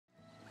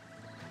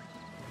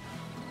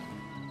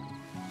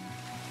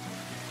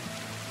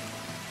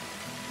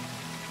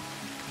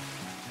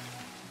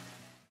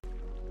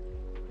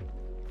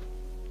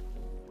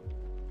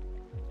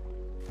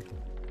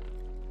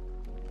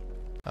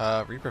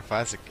Reaper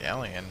finds a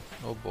galleon.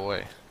 Oh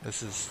boy,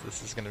 this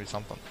is gonna be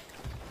something.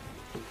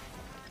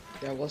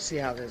 Yeah, we'll see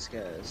how this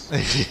goes.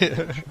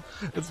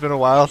 It's been a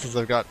while since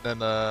I've gotten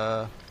in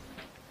a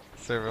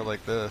server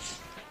like this.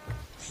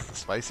 This is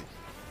spicy.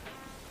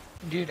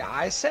 Dude,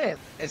 I say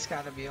it's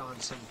got to be on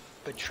some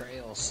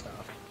betrayal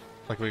stuff.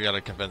 Like we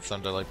gotta convince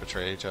them to like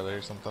betray each other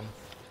or something.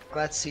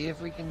 Let's see if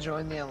we can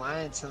join the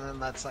alliance and then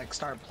let's like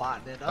start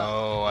plotting it up.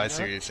 Oh, I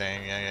see what you're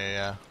saying.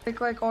 Yeah.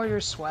 Take like all your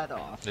sweat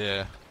off.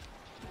 Yeah.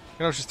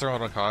 You know, just throw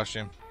it on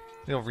costume.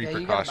 Little Reaper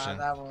you gotta costume.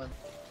 buy that one.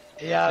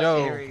 Yeah,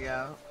 Yo. here we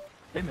go.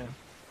 Hey man,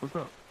 what's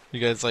up? You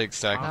guys like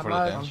stacking Not for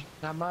much. the bench?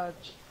 Not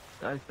much.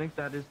 I think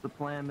that is the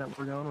plan that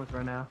we're going with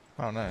right now.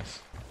 Oh, nice.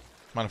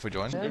 Mind if we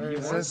join?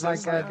 Is this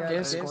like a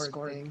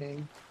Discord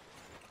thing?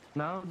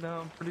 No,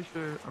 I'm pretty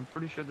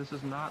sure this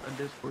is not a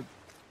Discord.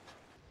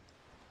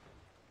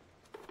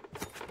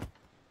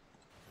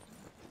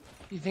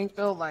 You think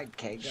they'll like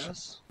keg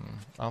us?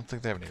 I don't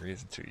think they have any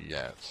reason to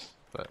yet,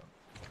 but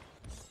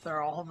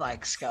They're all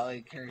like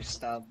Skelly Curse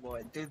stuff,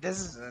 boy. Dude, this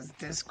is as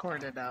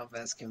Discorded up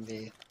as can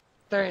be.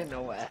 There ain't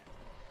no way.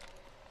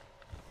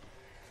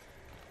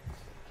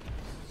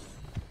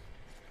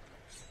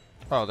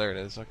 oh, there it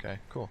is. Okay,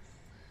 cool.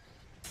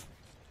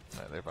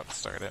 Right, they're about to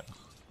start it.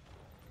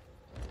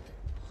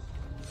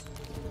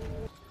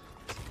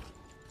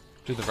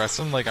 Dude, the rest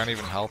of them like aren't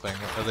even helping.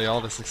 Are they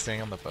all just like,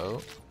 staying on the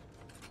boat?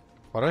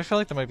 Why do I feel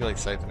like they might be like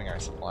siphoning our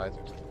supplies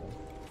or something?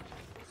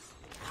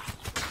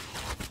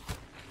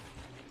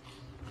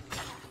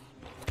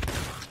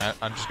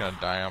 I'm just gonna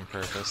die on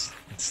purpose.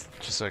 It's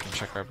just so I can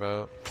check our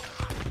boat.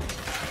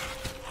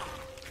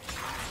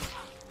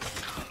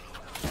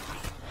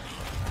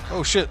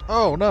 Oh shit!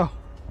 Oh no!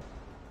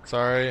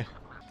 Sorry.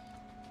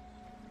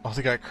 Oh,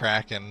 they got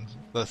Kraken,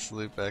 the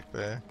sloop back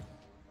there.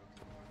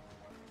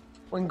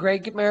 When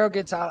Greg Marrow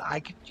gets out, I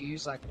could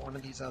use like one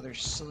of these other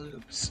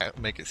sloops.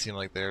 Make it seem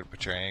like they're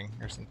betraying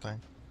or something.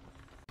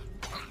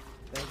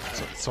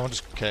 So, someone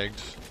just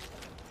kegged.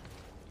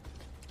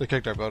 They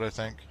kegged our boat, I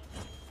think.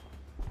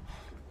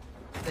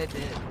 They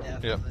did,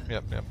 definitely.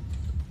 Yep.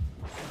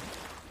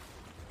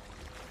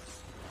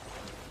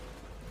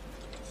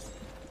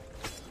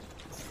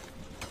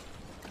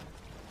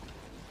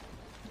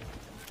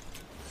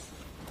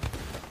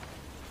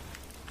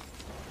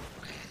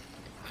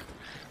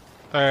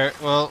 Alright,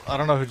 well, I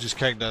don't know who just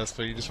kegged us,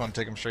 but you just want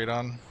to take him straight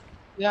on?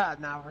 Yeah,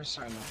 now we're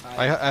starting to fight.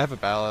 I have a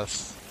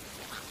ballast.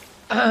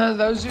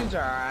 Those dudes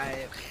are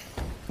alright.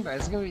 But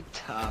it's gonna be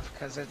tough,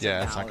 because it's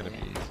Yeah, it's not gonna be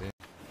easy.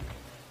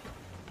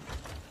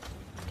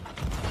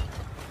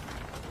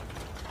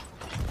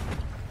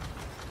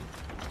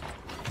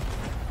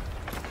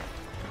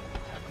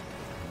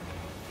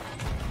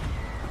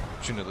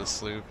 Shoot into the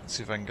sloop and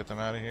see if I can get them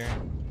out of here.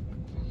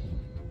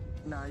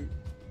 Nah,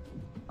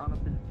 I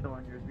don't think it's still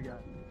on yours. We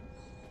got.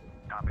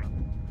 Copy.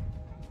 I'm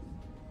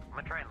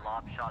gonna try and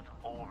lob shots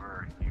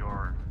over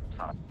your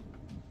side.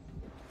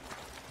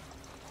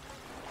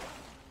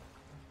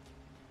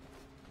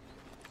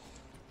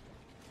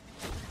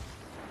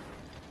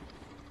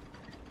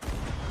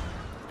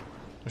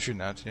 I'm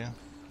shooting out to you.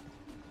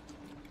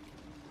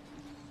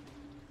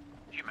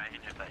 Could you imagine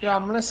if that Yeah,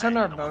 I'm shot gonna was send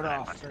our actually the one boat that I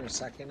off went for to? a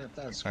second if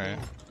that's cool. Alright.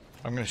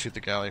 I'm gonna shoot the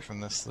galley from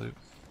this sloop.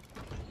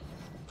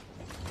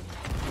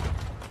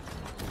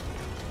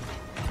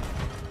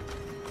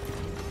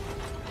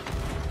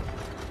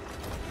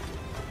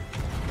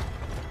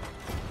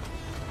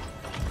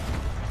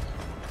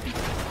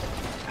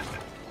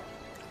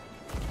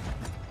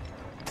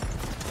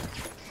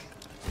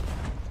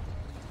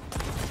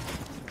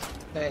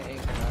 They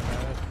ain't gonna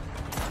know it.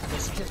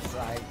 This kid's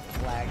like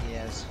laggy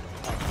as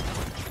fuck.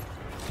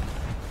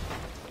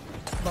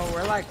 But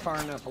we're like far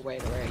enough away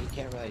to where he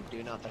can't really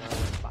do nothing other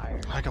than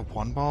fire. I got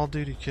one ball,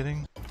 dude, you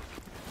kidding?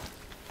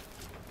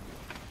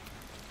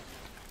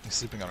 He's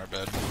sleeping on our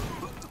bed.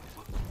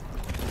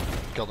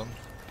 Killed him.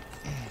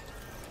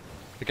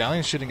 The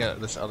galleon's shooting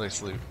at this other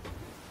sloop.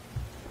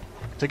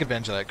 Take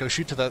advantage of that. Go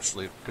shoot to that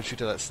sloop. Go shoot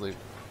to that sloop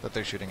that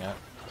they're shooting at.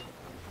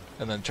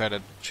 And then try to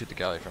shoot the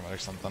galley from it or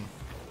something.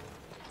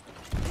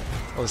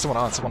 Oh, there's someone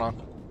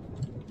on.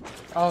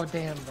 Oh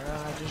damn, bro!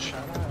 I just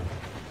shot out.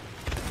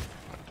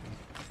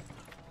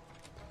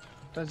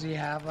 Does he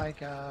have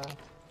like a?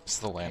 It's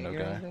the Lando keg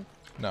or guy. anything?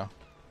 No.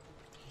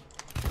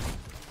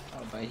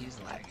 Oh, but he's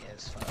laggy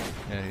as fuck.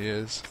 Yeah, he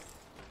is.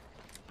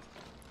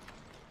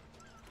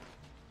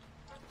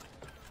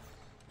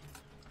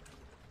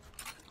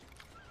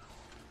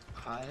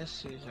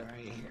 Ensues are right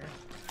here.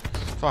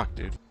 Fuck,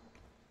 dude.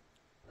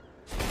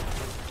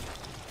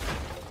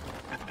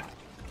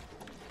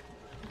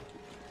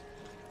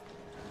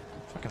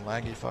 Fucking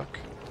laggy fuck.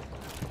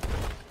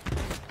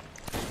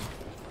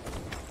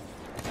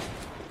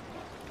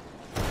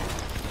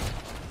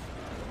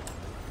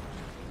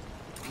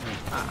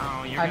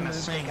 Uh-oh, you're I gonna moved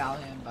the sink.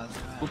 galleon, by the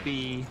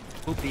way.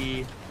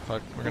 Whoopee.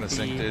 Fuck, we're gonna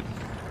sink, dude.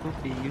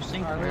 Whoopee, you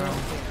sink Are we? now.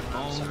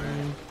 I'm sorry.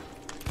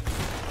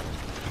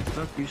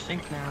 Look, you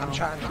sink now. I'm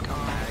trying to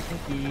come back.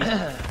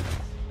 Sinky.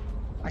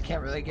 I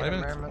can't really get a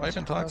mermaid. Why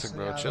even toxic,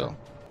 bro? Chill.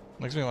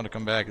 Makes me want to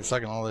come back. It's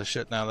sucking all this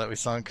shit now that we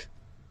sunk.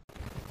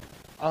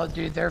 Oh,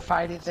 dude, they're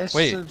fighting. This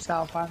Wait. sloop's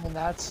out fighting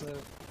that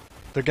sloop.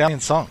 Their galleon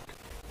sunk.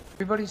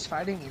 Everybody's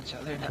fighting each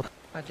other now.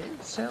 I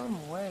didn't sail them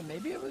away.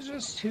 Maybe it was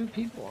just 2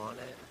 people on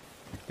it.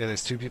 Yeah,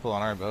 there's 2 people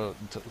on our boat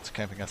it's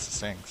camping against the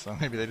sink, so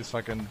maybe they just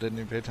fucking didn't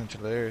even pay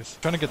attention to theirs.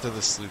 Trying to get to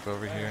this sloop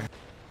over here.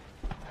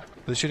 Are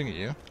they shooting at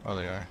you? Oh,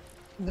 they are.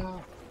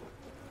 No.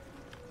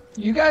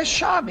 You guys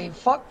shot me.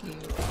 Fuck you.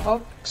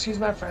 Oh, excuse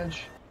my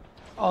French.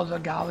 Oh, the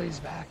galley's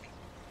back.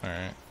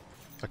 Alright.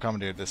 I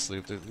commandeered this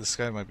sloop. This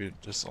guy might be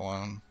just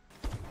alone.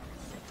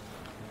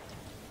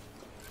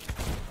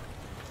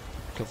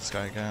 Kill this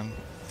guy again.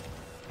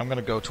 I'm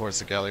gonna go towards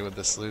the galley with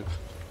this sloop.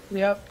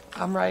 Yep,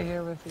 I'm right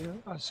here with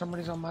you.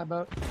 Somebody's on my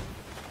boat.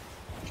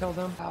 Kill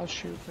them. I'll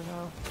shoot for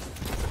now.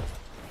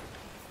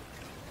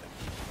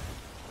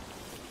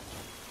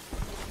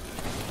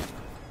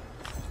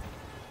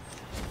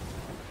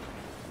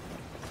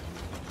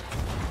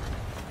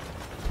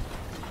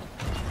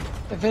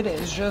 If it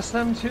is just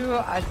them 2,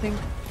 I think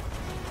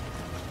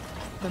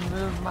the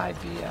move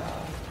might be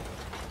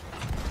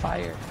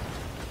fire.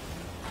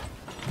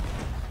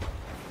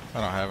 I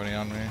don't have any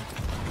on me.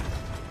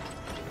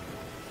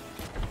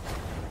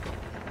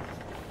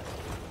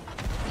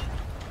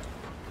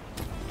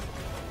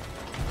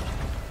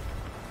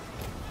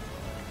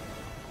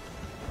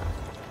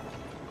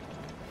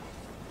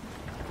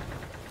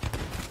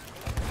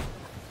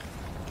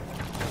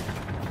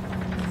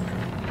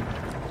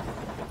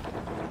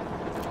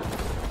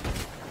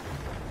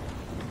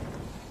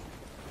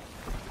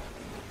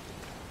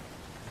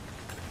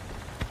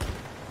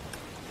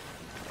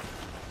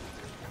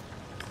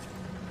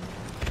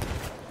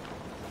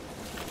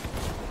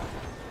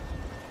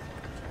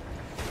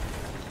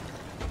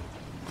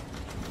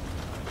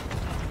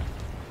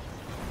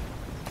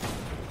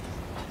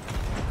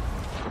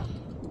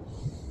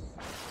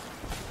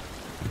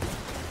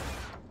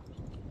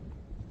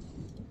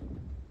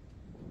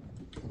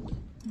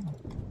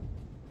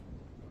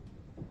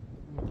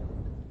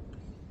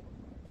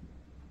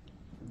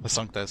 I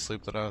sunk that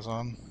sloop that I was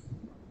on.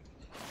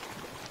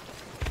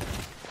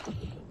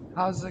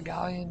 How's the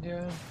galleon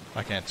doing?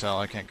 I can't tell,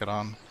 I can't get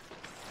on.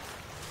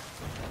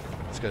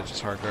 This guy's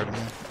just hard guarding me.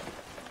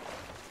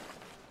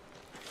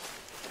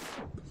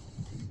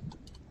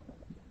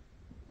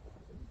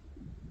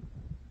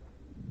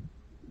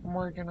 I'm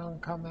working on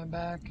coming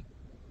back.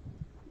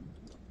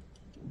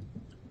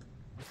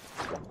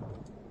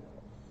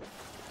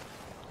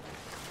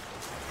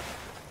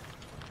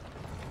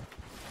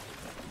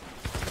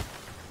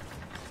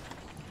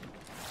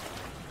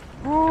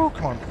 Oh,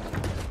 come on.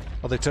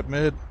 Oh, they tipped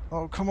mid.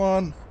 Oh, come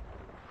on.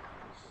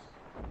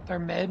 They're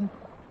mid.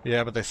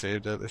 Yeah, but they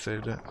saved it. They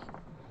saved it.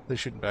 They're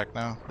shooting back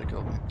now. They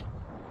killed me.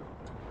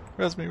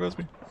 Res me, res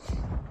me.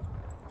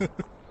 They're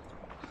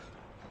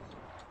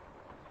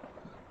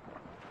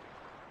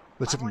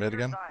tipping mid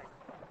again.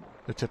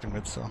 They're tipping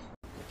mid still.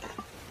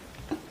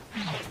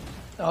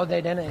 Oh,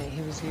 they didn't.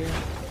 He was here.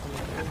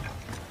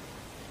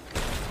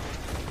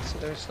 So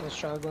they're still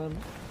struggling.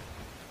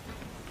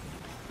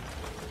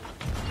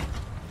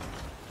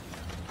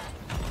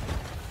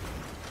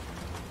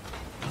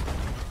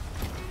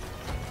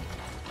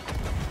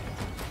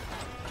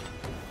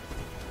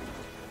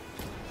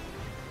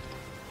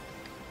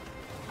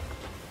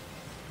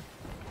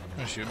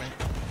 Gonna shoot me.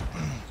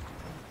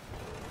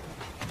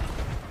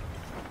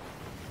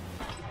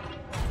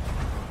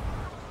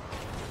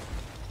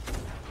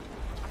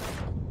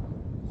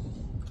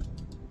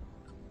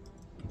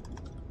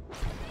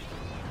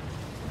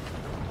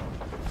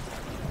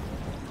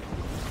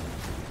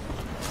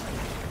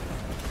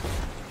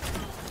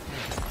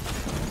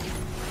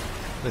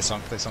 They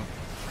sunk, they sunk.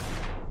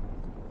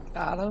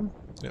 Got him?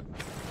 Yep.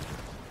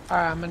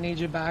 Alright, I'm gonna need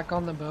you back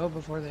on the boat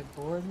before they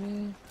board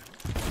me.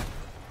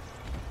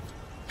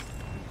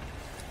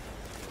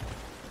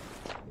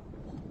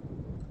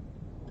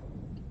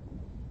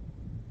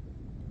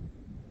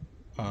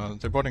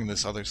 They're boarding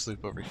this other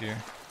sloop over here.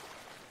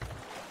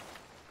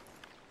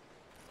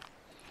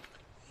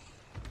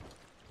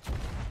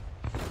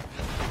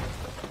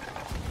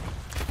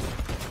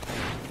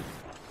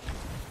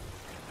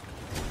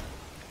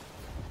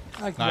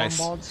 Like Nice.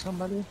 one-balled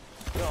somebody.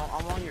 Yo,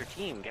 I'm on your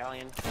team,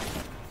 Galleon.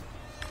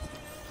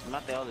 I'm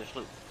not the other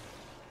sloop.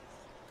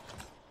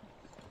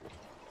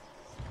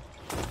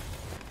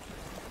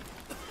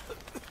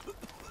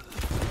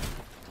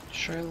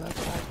 Sure,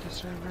 let's back to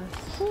server.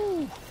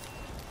 Whew.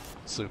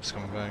 Sloop's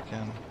coming back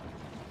in.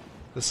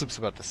 This sloop's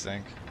about to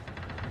sink.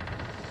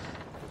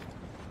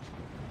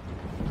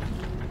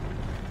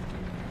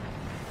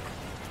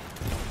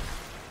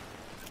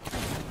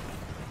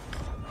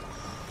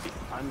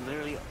 I'm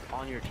literally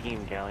on your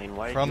team, Galleon.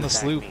 Why did We're on you the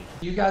attack sloop. me?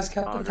 You guys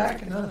kept Oh,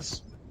 attacking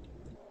us.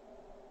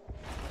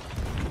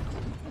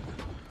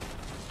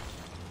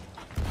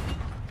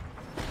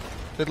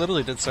 They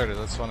literally did start it,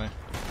 that's funny.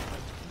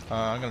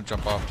 I'm gonna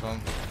jump off to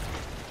him.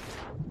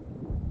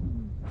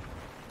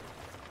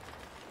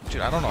 Dude,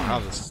 I don't know how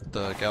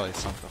the galley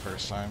sunk the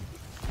first time.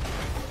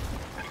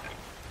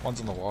 One's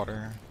in the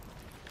water.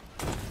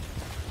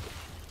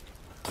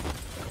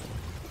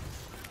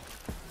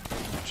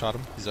 Shot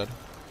him, he's dead.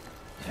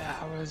 Yeah,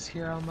 I was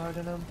hero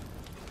moding him.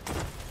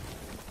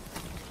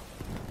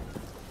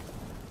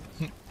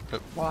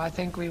 Well, I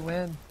think we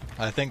win.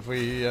 I think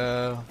we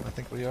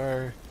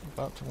are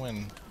about to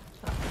win.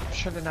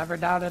 Should have never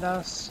doubted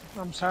us.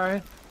 I'm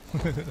sorry.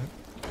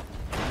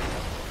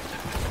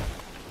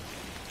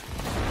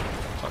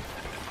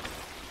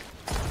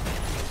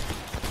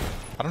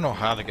 I don't know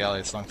how the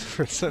galley sunk the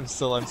first. I'm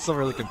still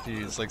really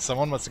confused. Like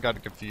someone must have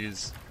gotten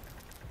confused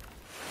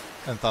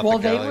and thought Well,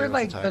 the they galley were was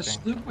like, attacking. the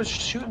sloop was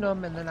shooting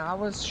them, and then I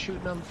was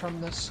shooting them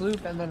from the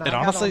sloop, and then I It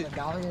got honestly- on the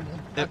galleon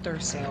and put their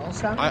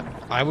sails down.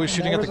 I was And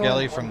shooting there at the was only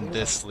galley one from hero.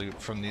 this sloop,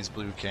 from these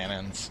blue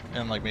cannons,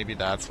 and like maybe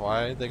that's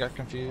why they got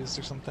confused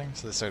or something.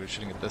 So they started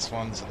shooting at this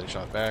one, so they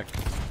shot back.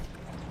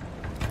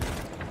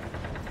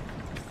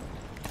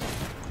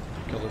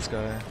 Kill this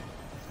guy.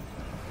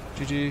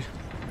 GG.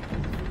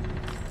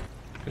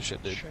 Good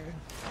shit, dude. Sure.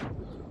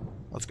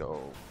 Let's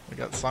go. We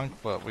got sunk,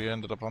 but we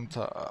ended up on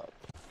top.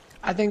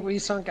 I think we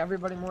sunk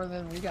everybody more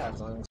than we got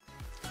sunk.